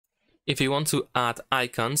If you want to add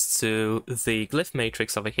icons to the Glyph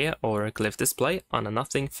matrix over here or Glyph display on a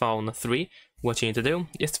Nothing Phone 3, what you need to do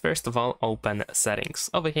is first of all open settings.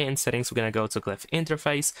 Over here in settings we're going to go to Glyph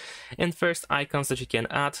interface, and first icons that you can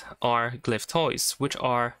add are Glyph toys, which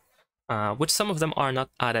some of them are not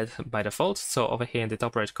added by default. So over here in the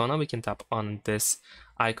top right corner we can tap on this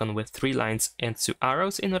icon with 3 lines and 2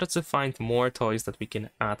 arrows in order to find more toys that we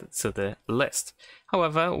can add to the list.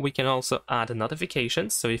 However, we can also add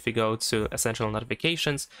notifications. So if you go to essential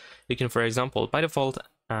notifications, you can, for example, by default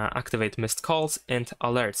activate missed calls and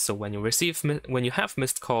alerts. So when you have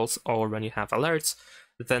missed calls or when you have alerts,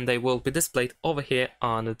 then they will be displayed over here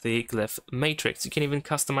on the Glyph matrix. You can even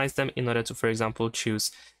customize them in order to, for example,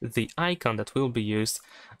 choose the icon that will be used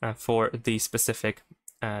for the specific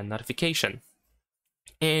notification.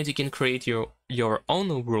 And you can create your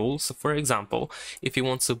own rules. So for example, if you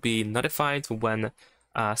want to be notified when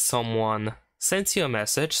someone sends you a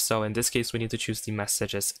message, so in this case we need to choose the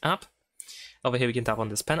Messages app. Over here we can tap on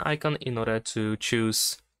this pen icon in order to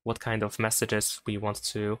choose what kind of messages we want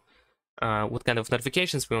to what kind of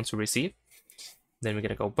notifications we want to receive. Then we're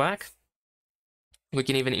gonna go back. We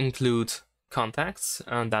can even include contacts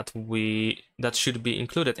that should be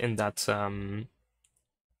included in that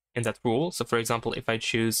rule. So for example, if I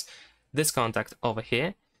choose this contact over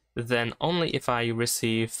here, then only if I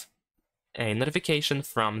receive a notification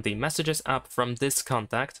from the Messages app from this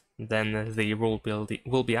contact, then the rule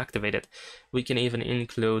will be activated. We can even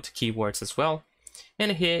include keywords as well.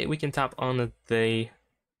 And here we can tap on the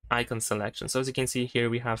icon selection. So as you can see here,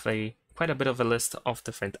 we have quite a bit of a list of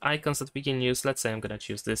different icons that we can use. Let's say I'm gonna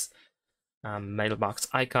choose this mailbox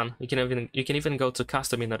icon. You can even go to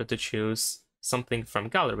custom in order to choose something from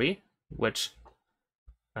gallery, which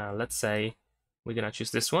let's say we're gonna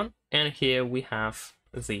choose this one, and here we have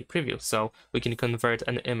the preview, so we can convert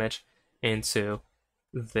an image into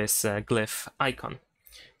this Glyph icon.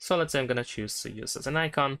 So let's say I'm gonna choose to use as an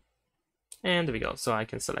icon, and there we go. So I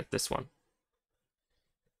can select this one,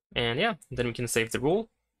 and yeah, then we can save the rule.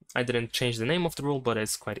 I didn't change the name of the rule, but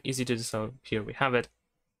it's quite easy to do, so here we have it.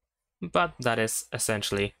 But that is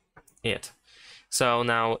essentially it. So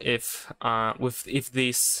now if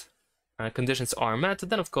these conditions are met,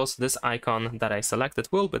 then of course this icon that I selected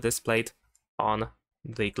will be displayed on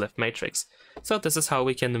the Glyph matrix. So this is how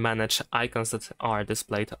we can manage icons that are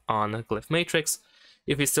displayed on Glyph matrix.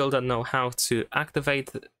 If you still don't know how to activate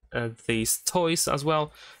these toys as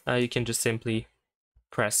well, you can just simply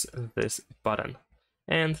press this button.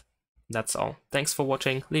 And that's all. Thanks for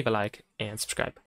watching, leave a like and subscribe.